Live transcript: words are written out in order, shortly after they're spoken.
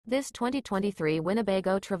This 2023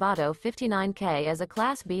 Winnebago Travato 59K is a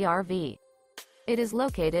Class B RV. It is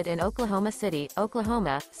located in Oklahoma City,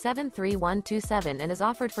 Oklahoma, 73127 and is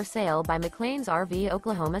offered for sale by McClain's RV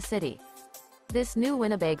Oklahoma City. This new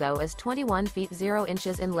Winnebago is 21 feet 0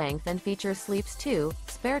 inches in length and features sleeps 2,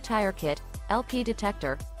 spare tire kit, LP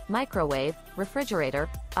detector, microwave, refrigerator,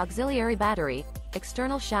 auxiliary battery,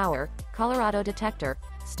 external shower, Colorado detector,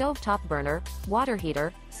 stovetop burner, water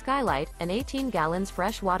heater, skylight, and 18 gallons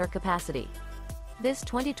fresh water capacity. This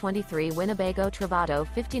 2023 Winnebago Travato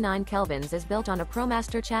 59 Kelvins is built on a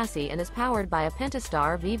ProMaster chassis and is powered by a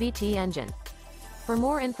Pentastar VVT engine. For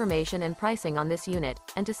more information and pricing on this unit,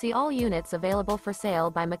 and to see all units available for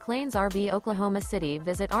sale by McClain's RV Oklahoma City,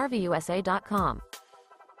 visit RVUSA.com.